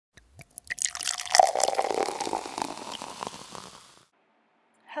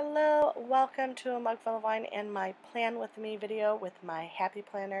Hello, welcome to A Mug Full of Wine and my Plan With Me video with my Happy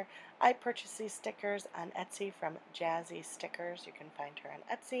Planner. I purchased these stickers on Etsy from Jazzy Stickers. You can find her on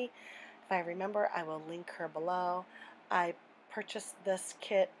Etsy. If I remember, I will link her below. I purchased this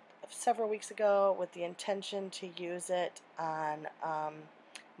kit several weeks ago with the intention to use it on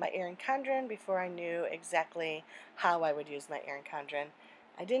my Erin Condren before I knew exactly how I would use my Erin Condren.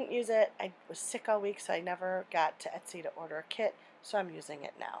 I didn't use it. I was sick all week, so I never got to Etsy to order a kit, so I'm using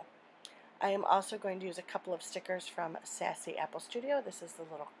it now. I am also going to use a couple of stickers from Sassy Apple Studio. This is the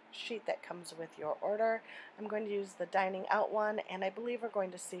little sheet that comes with your order. I'm going to use the Dining Out one, and I believe we're going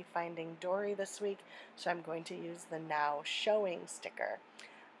to see Finding Dory this week, so I'm going to use the Now Showing sticker.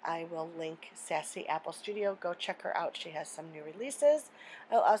 I will link Sassy Apple Studio. Go check her out. She has some new releases.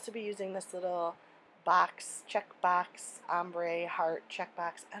 I'll also be using this little box, checkbox, ombre, heart,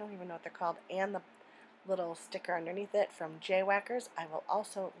 checkbox, I don't even know what they're called, and the little sticker underneath it from Jaywhackers. I will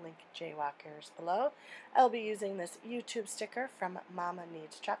also link Jaywhackers below. I'll be using this YouTube sticker from Mama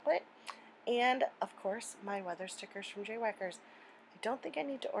Needs Chocolate, and of course my weather stickers from Jaywhackers. I don't think I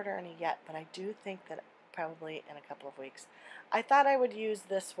need to order any yet, but I do think that probably in a couple of weeks. I thought I would use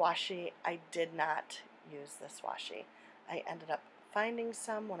this washi. I did not use this washi. I ended up finding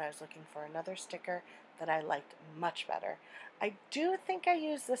some when I was looking for another sticker that I liked much better. I do think I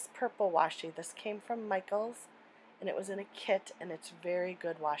used this purple washi. This came from Michaels, and it was in a kit, and it's very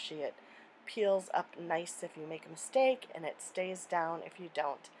good washi. It peels up nice if you make a mistake, and it stays down if you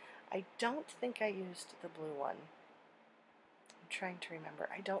don't. I don't think I used the blue one. I'm trying to remember.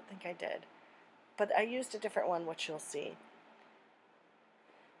 I don't think I did. But I used a different one, which you'll see.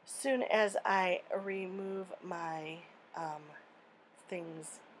 Soon as I remove my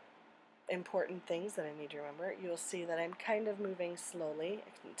important things that I need to remember, you'll see that I'm kind of moving slowly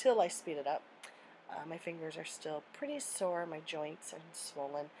until I speed it up. My fingers are still pretty sore, my joints are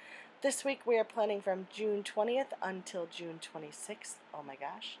swollen. This week we are planning from June 20th until June 26th. Oh my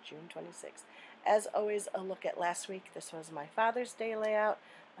gosh, June 26th. As always, a look at last week. This was my Father's Day layout.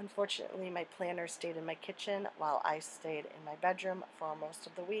 Unfortunately, my planner stayed in my kitchen while I stayed in my bedroom for most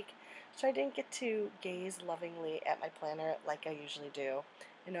of the week, so I didn't get to gaze lovingly at my planner like I usually do.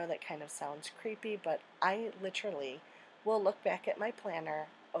 I know that kind of sounds creepy, but I literally will look back at my planner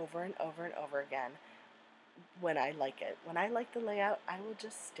over and over and over again when I like it. When I like the layout, I will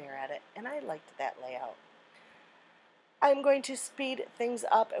just stare at it, and I liked that layout. I'm going to speed things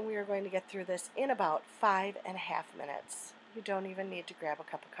up, and we are going to get through this in about 5.5 minutes. You don't even need to grab a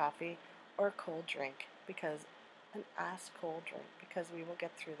cup of coffee or a cold drink, because an ice cold drink, because we will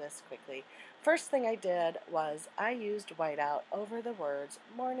get through this quickly. First thing I did was I used whiteout over the words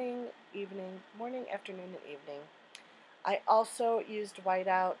morning, evening, morning, afternoon, and evening. I also used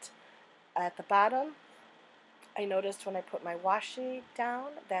whiteout at the bottom. I noticed when I put my washi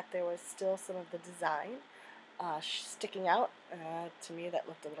down that there was still some of the design sticking out. To me that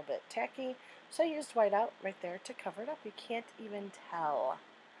looked a little bit tacky, so I used whiteout right there to cover it up. You can't even tell.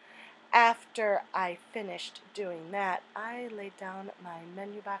 After I finished doing that, I laid down my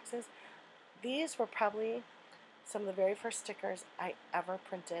menu boxes. These were probably some of the very first stickers I ever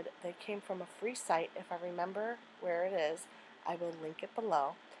printed. They came from a free site. If I remember where it is, I will link it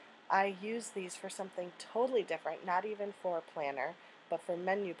below. I use these for something totally different, not even for a planner, but for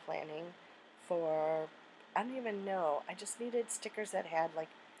menu planning, for, I don't even know, I just needed stickers that had like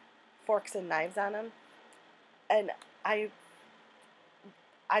forks and knives on them, and I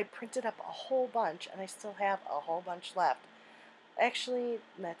printed up a whole bunch, and I still have a whole bunch left. Actually,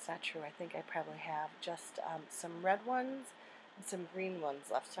 that's not true. I think I probably have just some red ones and some green ones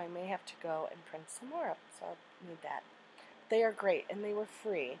left, so I may have to go and print some more up, so I'll need that. They are great, and they were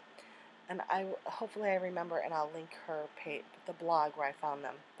free, and hopefully I remember, and I'll link her page, the blog where I found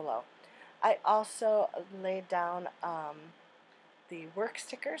them below. I also laid down the work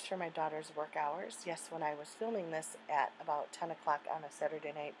stickers for my daughter's work hours. Yes, when I was filming this at about 10 o'clock on a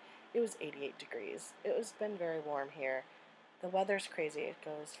Saturday night, it was 88 degrees. It has been very warm here. The weather's crazy. It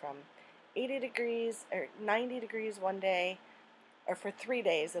goes from 80 degrees or 90 degrees one day, or for 3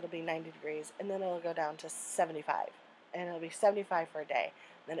 days it'll be 90 degrees, and then it'll go down to 75, and it'll be 75 for a day.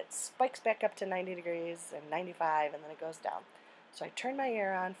 Then it spikes back up to 90 degrees and 95, and then it goes down. So I turn my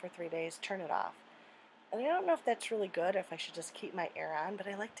air on for 3 days, turn it off. And I don't know if that's really good, if I should just keep my air on, but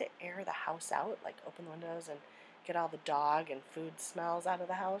I like to air the house out, like open the windows and get all the dog and food smells out of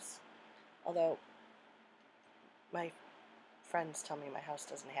the house. Although my friends tell me my house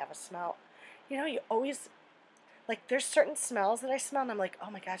doesn't have a smell. You know, you always, like, there's certain smells that I smell, and I'm like, oh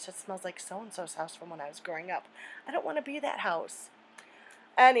my gosh, that smells like so-and-so's house from when I was growing up. I don't want to be that house.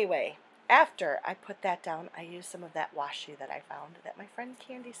 Anyway, after I put that down, I used some of that washi that I found that my friend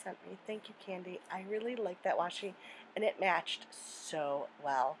Candy sent me. Thank you, Candy. I really like that washi, and it matched so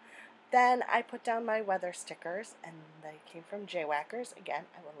well. Then I put down my weather stickers, and they came from J-Whackers. Again,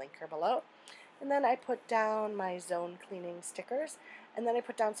 I will link her below. And then I put down my zone cleaning stickers, and then I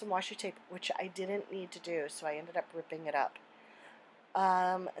put down some washi tape, which I didn't need to do, so I ended up ripping it up.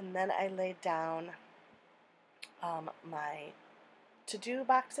 And then I laid down my to-do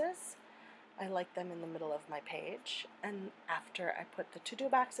boxes. I like them in the middle of my page, and after I put the to-do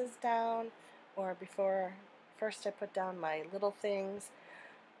boxes down, or before, first I put down my little things,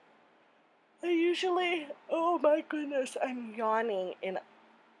 I usually, oh my goodness, I'm yawning in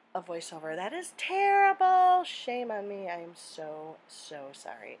a voiceover. That is terrible. Shame on me. I am so, so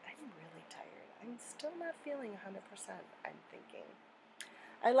sorry. I'm really tired. I'm still not feeling 100%, I'm thinking.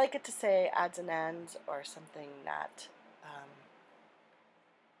 I like it to say odds and ends or something not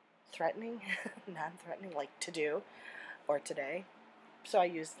threatening, non-threatening, like to do or today. So I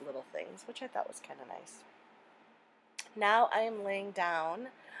used little things, which I thought was kind of nice. Now I am laying down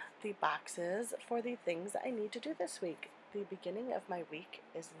the boxes for the things that I need to do this week. The beginning of my week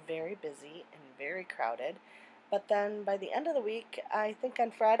is very busy and very crowded, but then by the end of the week, I think on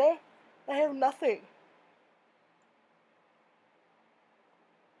Friday, I have nothing.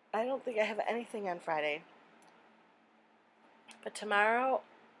 I don't think I have anything on Friday. But tomorrow,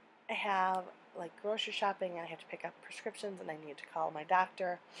 I have like grocery shopping, and I have to pick up prescriptions, and I need to call my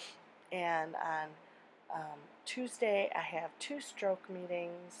doctor. And on Tuesday, I have 2 stroke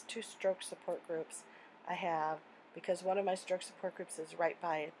meetings, 2 stroke support groups. I have, because one of my stroke support groups is right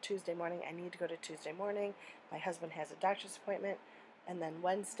by Tuesday morning, I need to go to Tuesday morning. My husband has a doctor's appointment. And then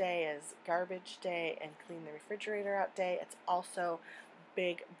Wednesday is garbage day and clean the refrigerator out day. It's also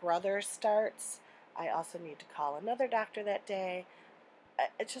Big Brother starts. I also need to call another doctor that day.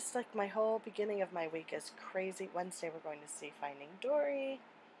 It's just like my whole beginning of my week is crazy. Wednesday we're going to see Finding Dory.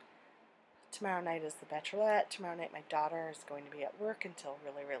 Tomorrow night is The Bachelorette. Tomorrow night my daughter is going to be at work until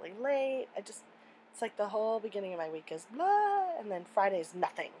really, really late. It's like the whole beginning of my week is blah, and then Friday's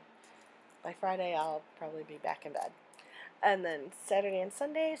nothing. By Friday I'll probably be back in bed. And then Saturday and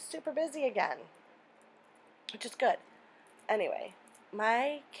Sunday, super busy again, which is good. Anyway,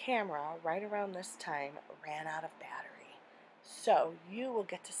 my camera right around this time ran out of battery. So you will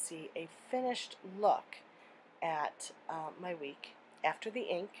get to see a finished look at my week after the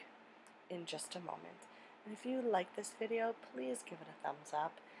ink in just a moment. And if you like this video, please give it a thumbs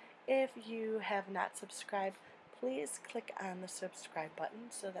up. If you have not subscribed, please click on the subscribe button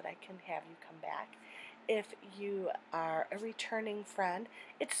so that I can have you come back. If you are a returning friend,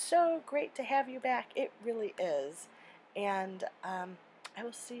 it's so great to have you back. It really is. And I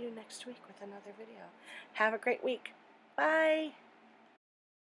will see you next week with another video. Have a great week. Bye.